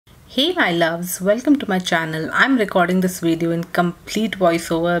Hey my loves, welcome to my channel. I'm recording this video in complete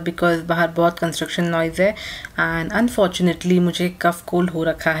voiceover because बाहर बहुत construction noise है and unfortunately मुझे cough cold हो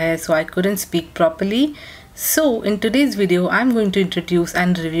रखा है, so I couldn't speak properly. So in today's video I'm going to introduce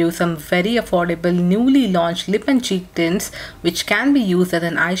and review some very affordable newly launched lip and cheek tints which can be used as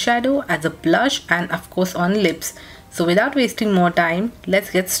an eyeshadow, as a blush and of course on lips. So without wasting more time,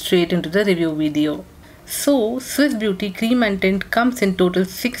 let's get straight into the review video. So, Swiss Beauty Cream and Tint comes in total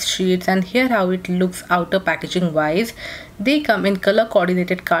 6 shades and here how it looks outer packaging wise. They come in color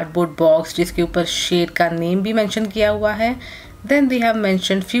coordinated cardboard box जिसके ऊपर shade का name भी mention किया हुआ है. Then they have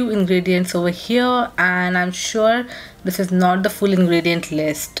mentioned few ingredients over here and I'm sure this is not the full ingredient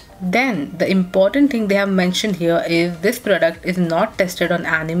list. Then the important thing they have mentioned here is this product is not tested on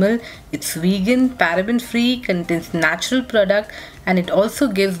animal, it's vegan, paraben free, contains natural product and it also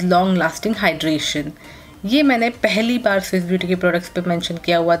gives long lasting hydration. ये मैंने पहली बार Swiss beauty के products पे mention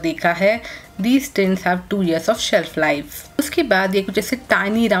किया हुआ देखा है. These tints have 2 years of shelf life. उसके बाद ये कुछ ऐसे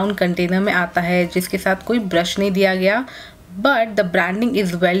टाइनी राउंड कंटेनर में आता है जिसके साथ कोई ब्रश नहीं दिया गया, but the branding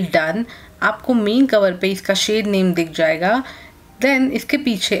is well done. आपको मेन कवर पे इसका शेड नेम दिख जाएगा. देन इसके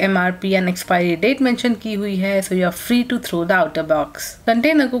पीछे MRP and expiry date mention की हुई है, so you are free to throw the outer box.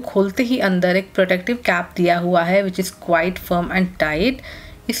 Container को खोलते ही अंदर एक प्रोटेक्टिव कैप दिया हुआ है which is quite firm and tight.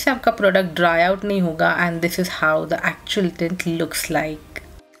 इससे आपका प्रोडक्ट ड्राई आउट नहीं होगा and this is how the actual tint looks like.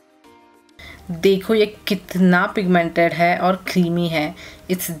 देखो ये कितना पिगमेंटेड है और क्रीमी है.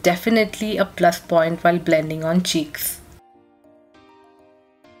 It's definitely a plus point while blending on cheeks.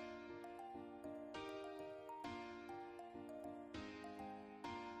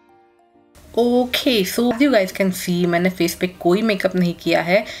 Okay, so as you guys can see मैंने फेस पे कोई मेकअप नहीं किया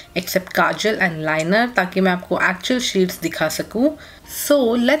है एक्सेप्ट काजल एंड लाइनर ताकि मैं आपको एक्चुअल शेड्स दिखा सकूं.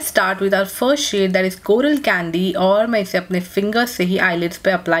 So let's start with our first shade that is coral candy और मैं इसे अपने फिंगर से ही आईलिड्स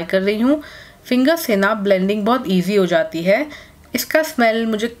पे अप्लाई कर रही हूँ. फिंगर से ना ब्लेंडिंग बहुत ईजी हो जाती है. इसका स्मेल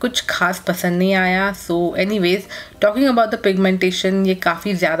मुझे कुछ खास पसंद नहीं आया. So anyways talking about the pigmentation, ये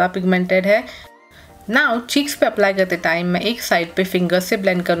काफ़ी ज़्यादा पिगमेंटेड है. नाउ चीक्स पे अप्लाई करते टाइम मैं एक साइड पे फिंगर से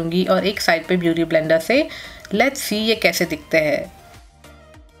ब्लेंड करूंगी और एक साइड पे ब्यूटी ब्लेंडर से. लेट्स सी ये कैसे दिखते हैं.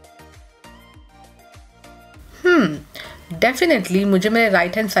 डेफिनेटली मुझे मेरे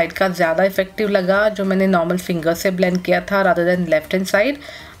राइट हैंड साइड का ज़्यादा इफेक्टिव लगा जो मैंने नॉर्मल फिंगर से ब्लेंड किया था rather than left hand side.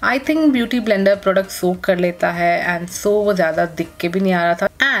 I think beauty blender product सोक कर लेता है एंड सो वो ज़्यादा दिख के भी नहीं आ रहा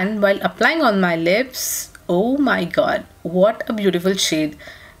था. And while applying on my lips, O my God what a beautiful shade.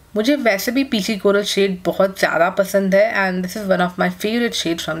 मुझे वैसे भी पीची कोरल शेड बहुत ज़्यादा पसंद है and this is one of my favourite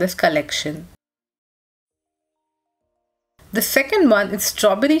shade from this collection. The second one is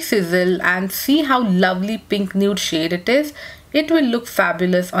Strawberry Sizzle and see how lovely pink nude shade it is. It will look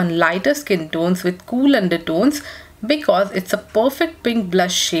fabulous on lighter skin tones with cool undertones because it's a perfect pink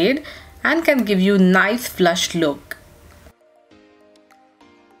blush shade and can give you nice flushed look.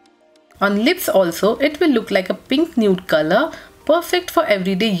 On lips also it will look like a pink nude color, perfect for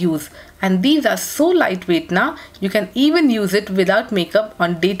everyday use, and these are so lightweight now you can even use it without makeup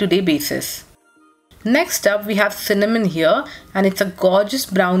on day-to-day basis. Next up we have Cinnamon here and it's a gorgeous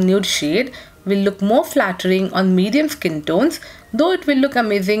brown nude shade. Will look more flattering on medium skin tones, though it will look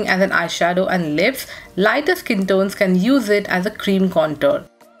amazing as an eyeshadow and lips. Lighter skin tones can use it as a cream contour.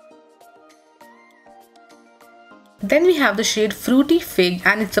 Then we have the shade Fruity Fig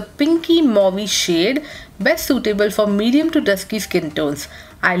and it's a pinky mauvey shade, best suitable for medium to dusky skin tones.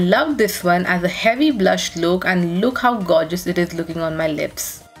 I love this one as a heavy blush look and look how gorgeous it is looking on my lips.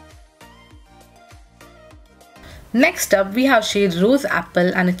 Next up we have shade Rose Apple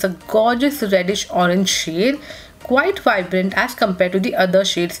and it's a gorgeous reddish orange shade, quite vibrant as compared to the other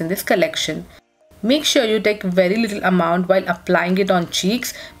shades in this collection. Make sure you take very little amount while applying it on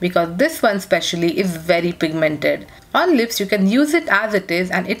cheeks because this one especially is very pigmented. On lips you can use it as it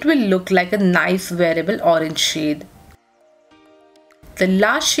is and it will look like a nice wearable orange shade. The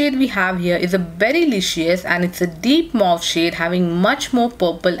last shade we have here is a Berrylicious and it's a deep mauve shade having much more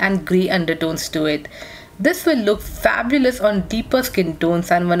purple and grey undertones to it. This will look fabulous on deeper skin tones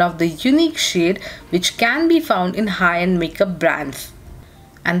and one of the unique shade which can be found in high-end makeup brands.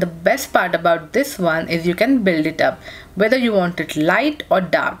 And the best part about this one is you can build it up, whether you want it light or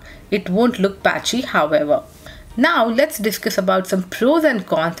dark. It won't look patchy however. Now let's discuss about some pros and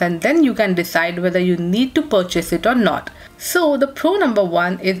cons and then you can decide whether you need to purchase it or not. So the pro number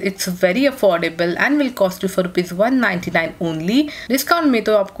 1 is it's very affordable and will cost you for ₹199 only. Discount में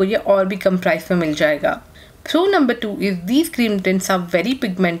तो आपको ये और भी कम price में मिल जाएगा. Pro number 2 is these cream tints are very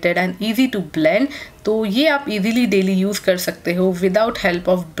pigmented and easy to blend, तो ये आप easily daily use कर सकते हो without help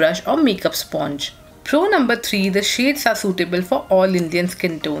of brush or makeup sponge. Pro number 3, the shades are suitable for all Indian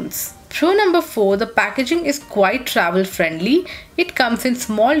skin tones. Pro number 4, the packaging is quite travel friendly. It comes in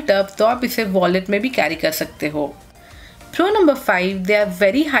small tubs, तो आप इसे wallet में भी carry कर सकते हो. Pro number 5, they are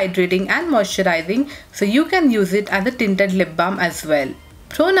very hydrating and moisturizing, so you can use it as a tinted lip balm as well.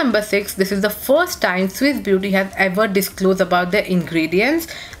 Pro number 6, this is the first time Swiss Beauty has ever disclosed about their ingredients,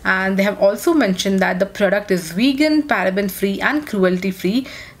 and they have also mentioned that the product is vegan, paraben free and cruelty free,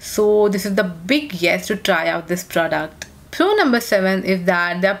 so this is the big yes to try out this product. Pro number 7 is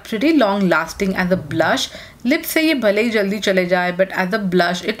that they are pretty long lasting as a blush. Lips से ये भले ही जल्दी चले जाए, but as a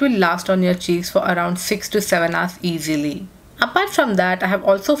blush it will last on your cheeks for around 6 to 7 hours easily. Apart from that, I have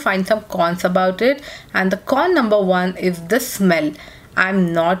also found some cons about it, and the con number 1 is the smell.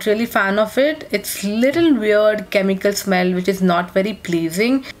 I'm not really fan of it. It's little weird chemical smell which is not very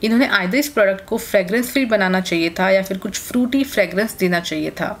pleasing. इन्होंने either इस product को fragrance free बनाना चाहिए था या फिर कुछ fruity fragrance देना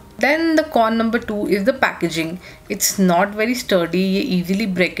चाहिए था. Then the con number 2 is the packaging. It's not very sturdy. ये easily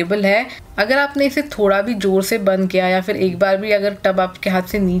breakable है. अगर आपने इसे थोड़ा भी जोर से बंद किया या फिर एक बार भी अगर टब आपके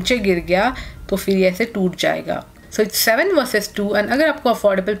हाथ से नीचे गिर गया तो फिर ये ऐसे टूट जाएगा. So it's 7 versus 2, and अगर आपको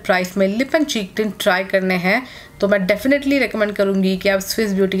अफोर्डेबल प्राइस में lip and cheek tint try करने हैं तो मैं डेफिनेटली रिकमेंड करूंगी कि आप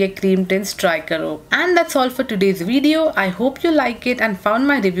स्विस ब्यूटी के क्रीम टिंट्स ट्राई करो. And that's all for today's video. I hope you like it and found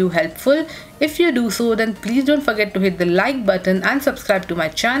my review helpful. If you do so, then please don't forget to hit the like button and subscribe to my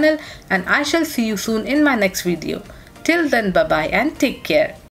channel, and I shall see you soon in my next video. Till then, bye bye and take care.